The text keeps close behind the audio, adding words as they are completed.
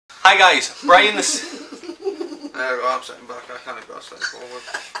Hi guys, Brian this. I'm sitting back, I can't go sitting forward.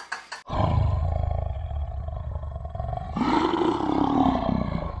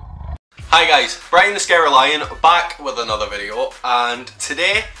 Hi guys, Brian the Scary Lion back with another video, and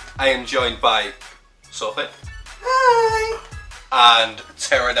today I am joined by Sophie. Hi! And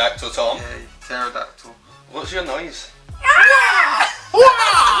Pterodactyl Tom. Yay, Pterodactyl. What's your noise?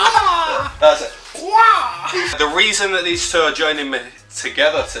 That's it. The reason that these two are joining me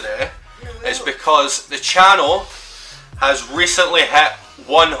together today is because the channel has recently hit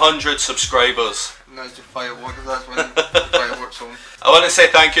 100 subscribers. Nice to fireworks, that's when the fireworks on. I want to say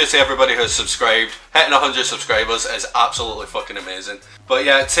thank you to everybody who's subscribed. Hitting 100 subscribers is absolutely fucking amazing. But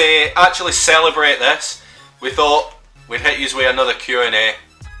yeah, to actually celebrate this, we thought we'd hit you with another Q&A.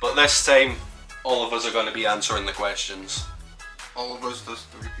 But this time, all of us are going to be answering the questions. All of us, there's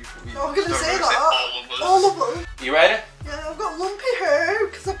 3 people. I'm going to say that. All of us. All of them. You ready? Yeah, I've got lumpy hair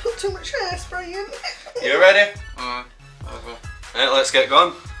because I put too much hairspray in. You ready? I'll go. Right, let's get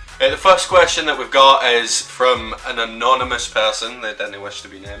going. The first question that we've got is from an anonymous person. They didn't wish to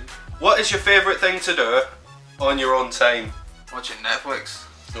be named. What is your favourite thing to do on your own time? Watching Netflix.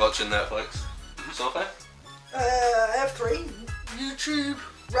 Watching Netflix. Sophie? I have 3. YouTube,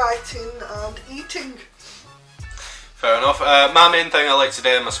 writing and eating. Fair enough. My main thing I like to do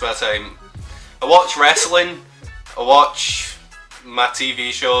in my spare time, I watch wrestling, I watch my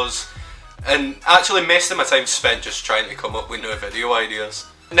TV shows, and actually most of my time spent just trying to come up with new video ideas.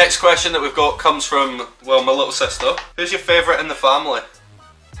 The next question that we've got comes from, well, my little sister. Who's your favourite in the family?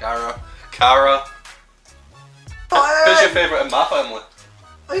 Gara. Cara. Who's your favourite in my family?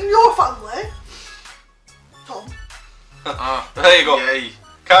 In your family? Tom. There you go. Yay.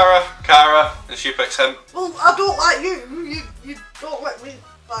 Cara, and she picks him. Well, I don't like you. You don't let me,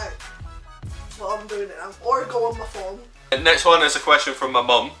 like, well, I'm doing it now. Or go on my phone. The next one is a question from my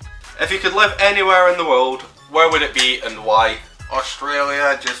mum. If you could live anywhere in the world, where would it be and why?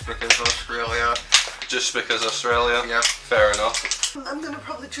 Australia, just because Australia. Just because Australia? Yep. Fair enough. I'm going to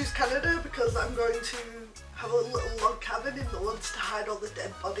probably choose Canada because I'm going to have a little log cabin in the woods to hide all the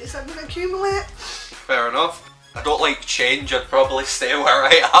dead bodies I'm going to accumulate. Fair enough. I don't like change, I'd probably stay where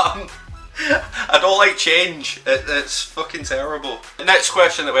I am. I don't like change, it's fucking terrible. The next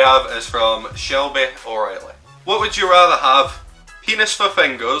question that we have is from Shelby O'Reilly. What would you rather have? Penis for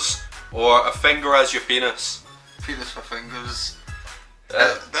fingers or a finger as your penis? Penis for fingers.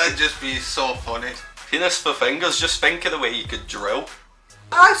 That'd just be so funny. Penis for fingers, just think of the way you could drill.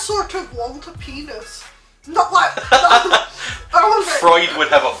 I sort of want a penis. Not like... I want it. Freud would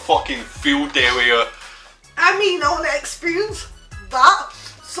have a fucking field day with you. I mean, I want to experience that.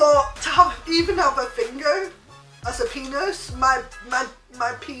 So to even have a finger as a penis, my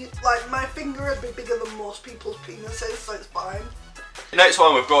finger would be bigger than most people's penises, so it's fine. The next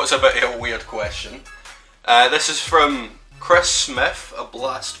one we've got is a bit of a weird question. This is from Chris Smith, a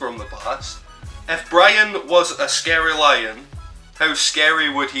blast from the past. If Brian was a scary lion, how scary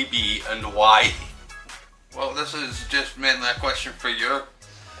would he be and why? Well, this is just mainly a question for you.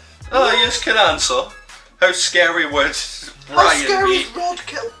 Oh, you just can answer. How scary would Brian How scary be? is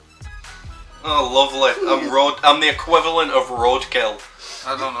roadkill? Oh, lovely. I'm the equivalent of roadkill.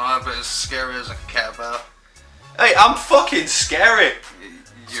 I don't know, I'm about as scary as a cat bear. Hey, I'm fucking scary.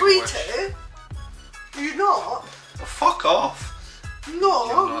 Sweetie, you're not. Oh, fuck off. No,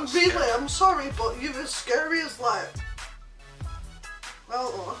 not really, scary. I'm sorry, but you're as scary as like...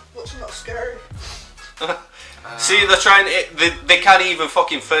 Well, what's not scary? See, they're trying to... They can't even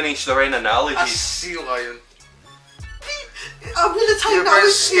fucking finish their own A analogies. sea lion. I'm gonna tell you You're now, about as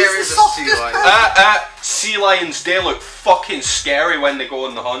it's scary the as a sea softest lion. person. Sea lions, they look fucking scary when they go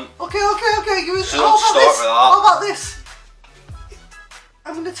on the hunt. Okay, you So how don't about start this? with that. How about this?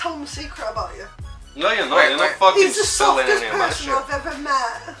 I'm gonna tell him a secret about you. No, you're not. Wait, You're wait. not fucking He's the spilling softest any of my person shit. I've ever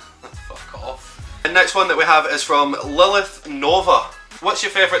met. Fuck off. The next one that we have is from Lilith Nova. What's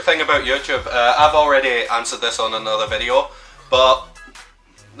your favourite thing about YouTube? I've already answered this on another video, but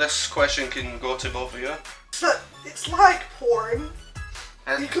this question can go to both of you. So, it's like porn.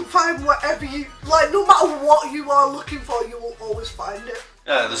 You can find whatever you like. No matter what you are looking for, you will always find it.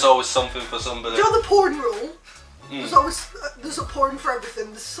 Yeah, there's always something for somebody. You know the porn rule? There's always there's a porn for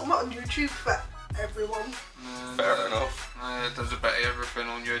everything. There's something on YouTube for everyone. Fair enough. There's a bit of everything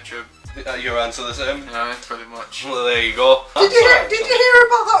on YouTube. Your answer the same? Yeah, pretty much. Well, there you go. Did you hear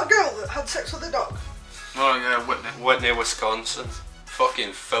about that girl that had sex with a dog? Oh yeah, Whitney. Whitney, Wisconsin.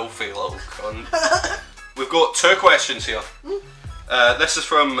 Fucking filthy little cunt. We've got 2 questions here. This is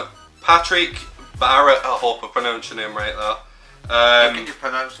from Patrick Barrett. I hope I pronounced your name right there. How can you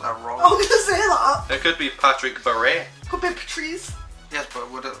pronounce that wrong? I was gonna say that. It could be Patrick Barrett. Could be Patrice. Yes,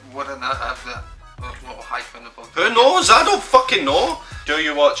 but wouldn't that have that little hyphen above? Who knows? I don't fucking know. Do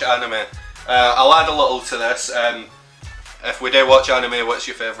you watch anime? I'll add a little to this. If we do watch anime, what's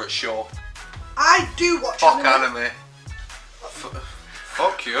your favourite show? I do watch Fuck anime. anime.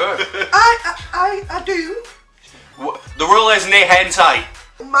 Fuck you. I do. The rule is no hentai.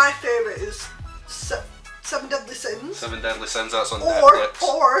 My favourite is Seven Deadly Sins. Seven Deadly Sins, that's on Netflix.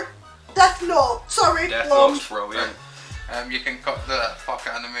 Or Death Note. Sorry, Death blonde. Note's brilliant. You can cut the fuck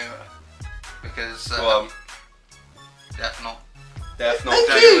anime because Go on. Death Note. Death Note Thank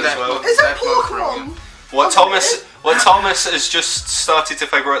do you. as well. Is that Death Note's Pokemon? brilliant. What Thomas has just started to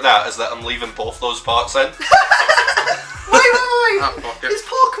figure out that is that I'm leaving both those parts in. Wait. Ah, fuck it. Is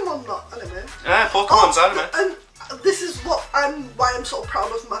Pokemon not anime? Yeah, Pokemon's anime. And this is why I'm so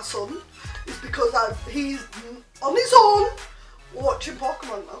proud of my son, is because he's on his own watching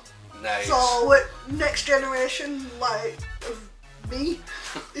Pokemon now. Nice. So next generation like of me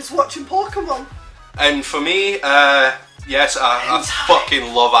is watching Pokemon. And for me, yes, I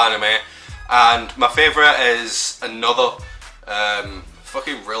fucking love anime. And my favourite is another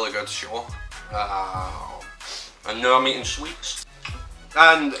fucking really good show. And now I'm eating sweets.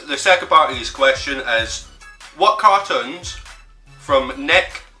 And the second part of this question is, what cartoons from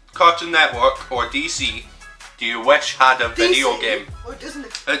Nick, Cartoon Network or DC do you wish had a video game? Or Disney.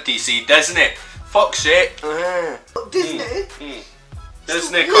 DC, Disney. Fuck's sake. Disney.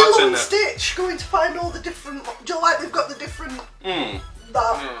 Disney Lilo Cartoon and Network. Stitch going to find all the different. Do you like they've got the different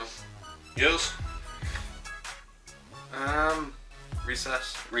that? Yours?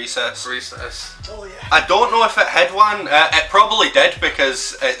 Recess. Oh yeah. I don't know if it had one. It probably did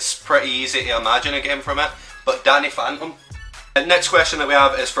because it's pretty easy to imagine a game from it. But Danny Phantom. The next question that we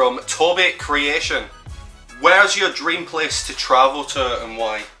have is from Toby Creation. Where's your dream place to travel to and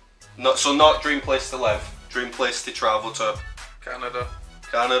why? Not dream place to live. Dream place to travel to. Canada.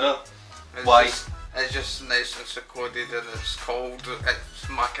 Canada. It's Why? It's just nice and secluded and it's cold. It's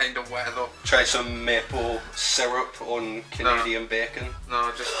my kind of weather. Try some maple syrup on Canadian bacon. No,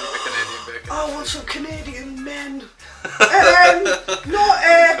 just keep the Canadian bacon. I want some Canadian men.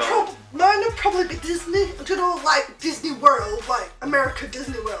 Mine would probably be Disney. Do you know, like Disney World, like America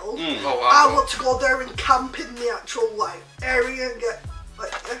Disney World? Oh, wow. I want to go there and camp in the actual like area and get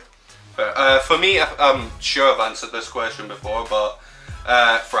like. For me, I'm sure I've answered this question before, but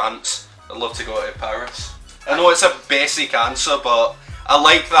France. I'd love to go to Paris. I know it's a basic answer, but I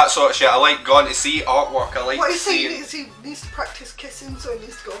like that sort of shit. I like going to see artwork. I like What he's saying seeing. is he needs to practice kissing, so he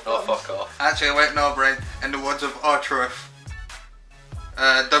needs to go. Oh, France. fuck off. Actually, wait, no, Brian. In the words of R-Truth,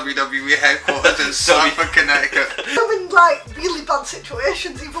 WWE headquarters in Stamford, Connecticut. I'm in like really bad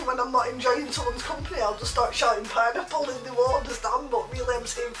situations, even when I'm not enjoying someone's company, I'll just start shouting pineapple and they won't understand, but really I'm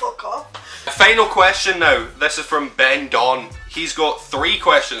saying fuck off. Final question now. This is from Ben Don. He's got 3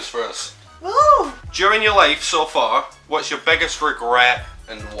 questions for us. Oh, During your life so far, what's your biggest regret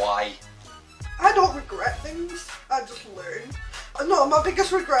and why? I don't regret things, I just learn. No, my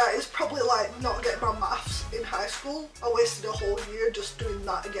biggest regret is probably like not getting my maths in high school. I wasted a whole year just doing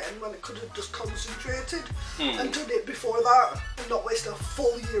that again when I could have just concentrated and done it before that and not wasted a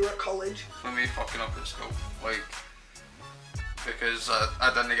full year at college. For me, fucking up at school. Like, because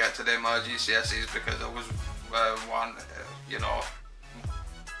I didn't get to do my GCSEs because I was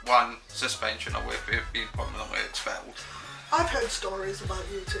one suspension away from being permanently expelled. I've heard stories about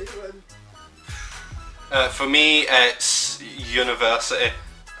you too. For me, it's university.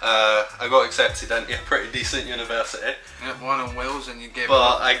 I got accepted into a pretty decent university, Yeah, one in Wales and you gave it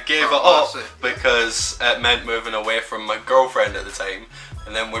but up. I gave it for up Mercy. because it meant moving away from my girlfriend at the time,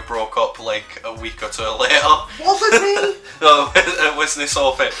 and then we broke up like a week or 2 later. Wasn't me? No, it wasn't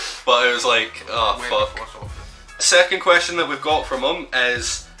Sophie, but it was like, oh Way fuck. before Sophie. Second question that we've got from him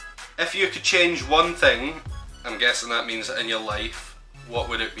is, if you could change one thing, I'm guessing that means in your life, what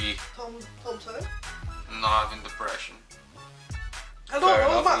would it be? Tom said. Not having depression. I don't Fair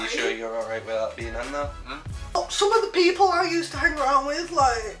know enough, about are you sure you're alright with that being in there? Some of the people I used to hang around with,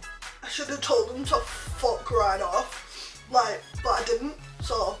 like, I should have told them to fuck right off. Like, but I didn't,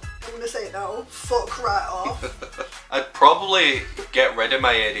 so I'm gonna say it now. Fuck right off. I'd probably get rid of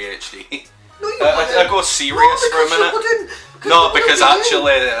my ADHD. No, you I wouldn't. go serious for a minute. No, it because wouldn't be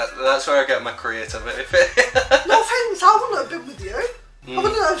actually, that's where I get my creativity. you. No offence, I wouldn't have been with you. I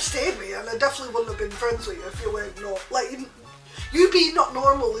wouldn't have stayed with you, and I definitely wouldn't have been friends with you if you weren't you being not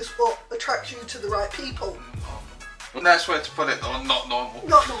normal is what attracts you to the right people. That's where to put it though, not normal.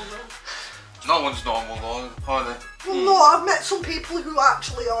 Not normal. No one's normal though, are they? Well, no, I've met some people who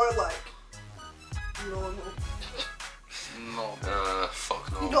actually are like normal. No.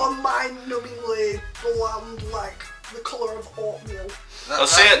 Fuck no. You know, mind-numbingly bland, like the colour of oatmeal. I'll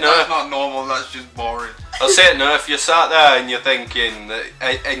say it now. That's not normal. That's just boring. I'll say it now. If you're sat there and you're thinking that,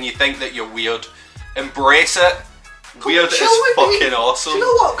 and you think that you're weird, embrace it. Weird is fucking awesome. Do you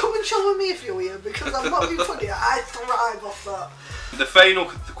know what? Come and chill with me if you're weird, because I'm not being funny. I thrive off that. The final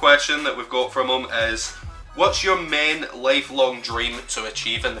question that we've got from him is, what's your main lifelong dream to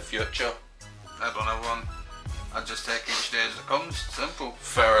achieve in the future? I don't have one. I just take each day as it comes. Simple.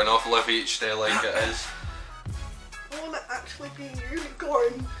 Fair enough. Live each day like it is. I want to actually be a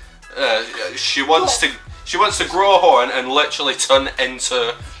unicorn. She wants to grow a horn and literally turn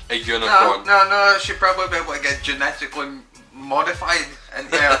into a unicorn. No, she'd probably be able to get genetically modified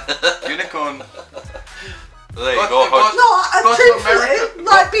into a unicorn. There you go. No, truthfully,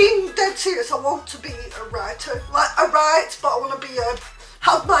 like being dead serious, I want to be a writer. Like, I write, but I want to be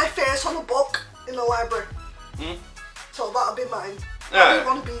have my face on a book in a library. So that'll be mine. I don't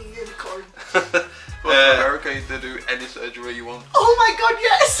want to be a unicorn. Well, in America, you can do any surgery you want. Oh my god,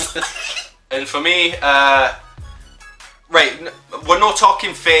 yes! And for me, right, we're not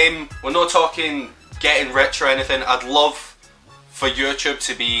talking fame, we're not talking getting rich or anything. I'd love for YouTube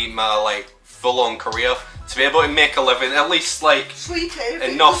to be my, like, full-on career. To be able to make a living, at least, like, sweetie, if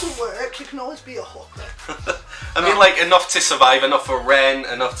enough. It doesn't work, you can always be a hooker. I mean, like, enough to survive, enough for rent,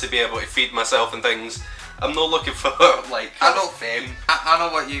 enough to be able to feed myself and things. I'm not looking for, like, fame. I know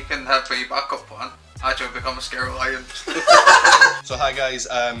what you can have for your backup plan. Actually become a scary lion. So hi guys,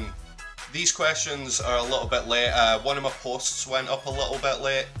 these questions are a little bit late. One of my posts went up a little bit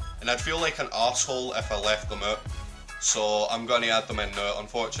late, and I'd feel like an arsehole if I left them out. So I'm going to add them in now.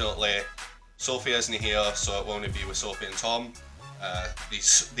 Unfortunately, Sophie isn't here, so it won't be with Sophie and Tom.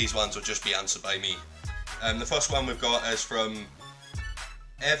 These ones will just be answered by me. The first one we've got is from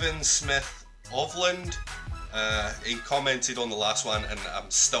Evan Smith Ovland. He commented on the last one, and I'm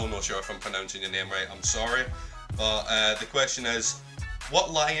still not sure if I'm pronouncing your name right, I'm sorry. But the question is,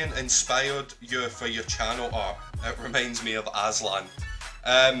 what lion inspired you for your channel art? It reminds me of Aslan.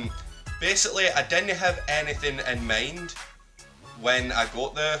 Basically, I didn't have anything in mind when I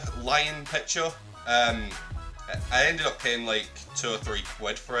got the lion picture. I ended up paying like £2 or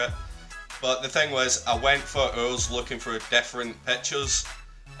 £3 for it. But the thing was, I went for hours looking for different pictures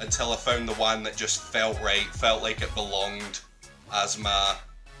until I found the one that just felt right, felt like it belonged as my,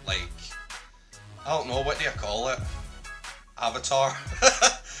 like, I don't know, what do you call it? Avatar?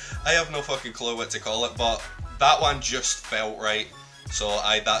 I have no fucking clue what to call it, but that one just felt right, so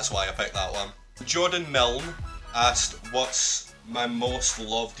that's why I picked that one. Jordan Milne asked, what's my most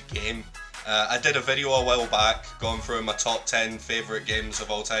loved game? I did a video a while back going through my top 10 favourite games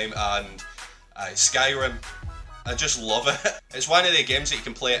of all time, and Skyrim. I just love it. It's one of the games that you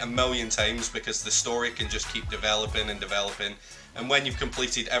can play a million times because the story can just keep developing and developing, and when you've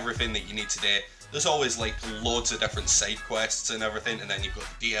completed everything that you need to do, there's always like loads of different side quests and everything, and then you've got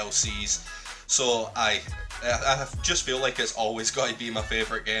the DLCs. So I just feel like it's always got to be my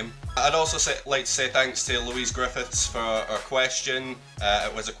favourite game. I'd also like to say thanks to Louise Griffiths for her question.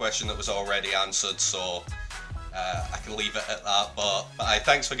 It was a question that was already answered, so I can leave it at that, but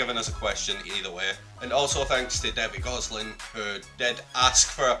thanks for giving us a question either way. And also thanks to Debbie Gosling, who did ask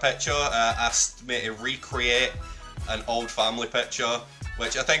for a picture, asked me to recreate an old family picture,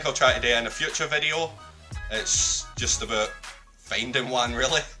 which I think I'll try to do in a future video. It's just about finding one,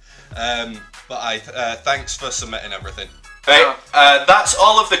 really. But thanks for submitting everything. Right, that's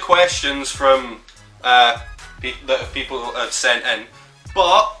all of the questions from that people have sent in,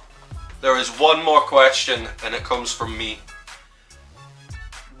 but there is one more question, and it comes from me.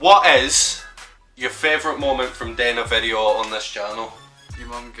 What is your favourite moment from doing a video on this channel? Your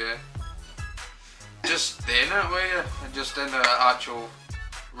mum gay. Just doing it with you, and just in the actual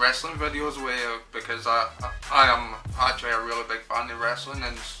wrestling videos with you, because I am actually a really big fan of wrestling,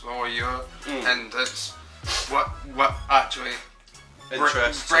 and so are you, and it's what actually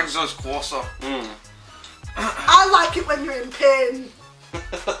brings us closer. I like it when you're in pain.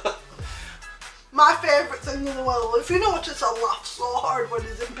 My favourite thing in the world. If you notice, I laugh so hard when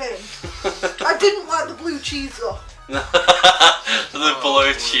he's in pain. I didn't like the blue cheese though. The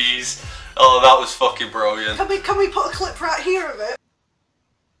blue cheese. Oh, that was fucking brilliant. Can we put a clip right here of it?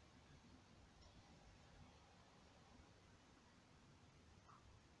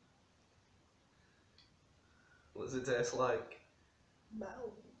 What does it taste like? No.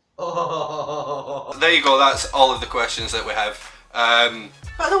 Oh. There you go, that's all of the questions that we have.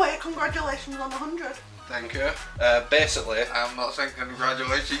 By the way, congratulations on 100. Thank you. Basically, I'm not saying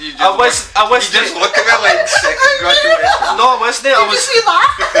congratulations. You just just look at me like say congratulations. No, wasn't it? Did you see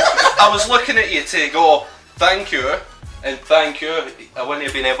that? I was looking at you to go thank you and thank you. I wouldn't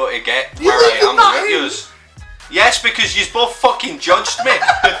have been able to get where I am with yous. Yes, because you both fucking judged me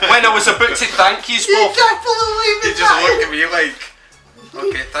when I was about to thank you You both. definitely You did just that. looked at me like,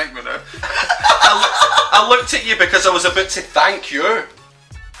 okay, thank me now. I looked at you because I was about to thank you.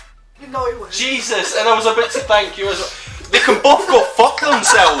 You know you weren't. Jesus, and I was about to thank you as well. They can both go fuck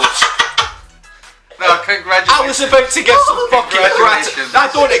themselves. No, congratulations. I was about to give some fucking Congratulations. I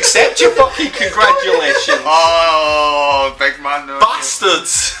don't accept your fucking congratulations. Oh, big man no.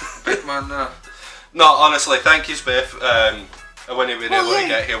 Bastards. Big man no. No, honestly, thank you, Biff. I wouldn't have been able to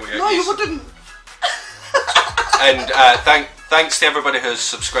get here without No, you you. wouldn't. And thanks to everybody who's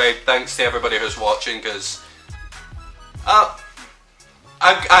subscribed. Thanks to everybody who's watching, because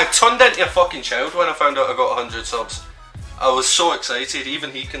I turned into a fucking child when I found out I got 100 subs. I was so excited.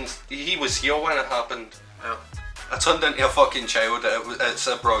 Even he was here when it happened. Yep. I turned into a fucking child. It's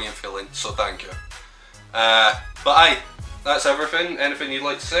a brilliant feeling. So thank you. But aye, that's everything. Anything you'd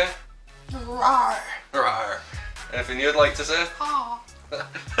like to say? Rawr. Rawr. Anything you'd like to say? Ah.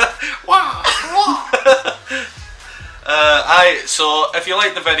 Wow. Aye, so if you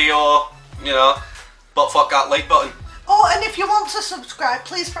like the video, you know, but fuck that like button. Oh, and if you want to subscribe,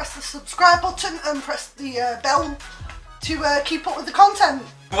 please press the subscribe button and press the bell to keep up with the content.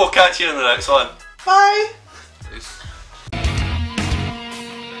 We'll catch you in the next one. Bye. Peace.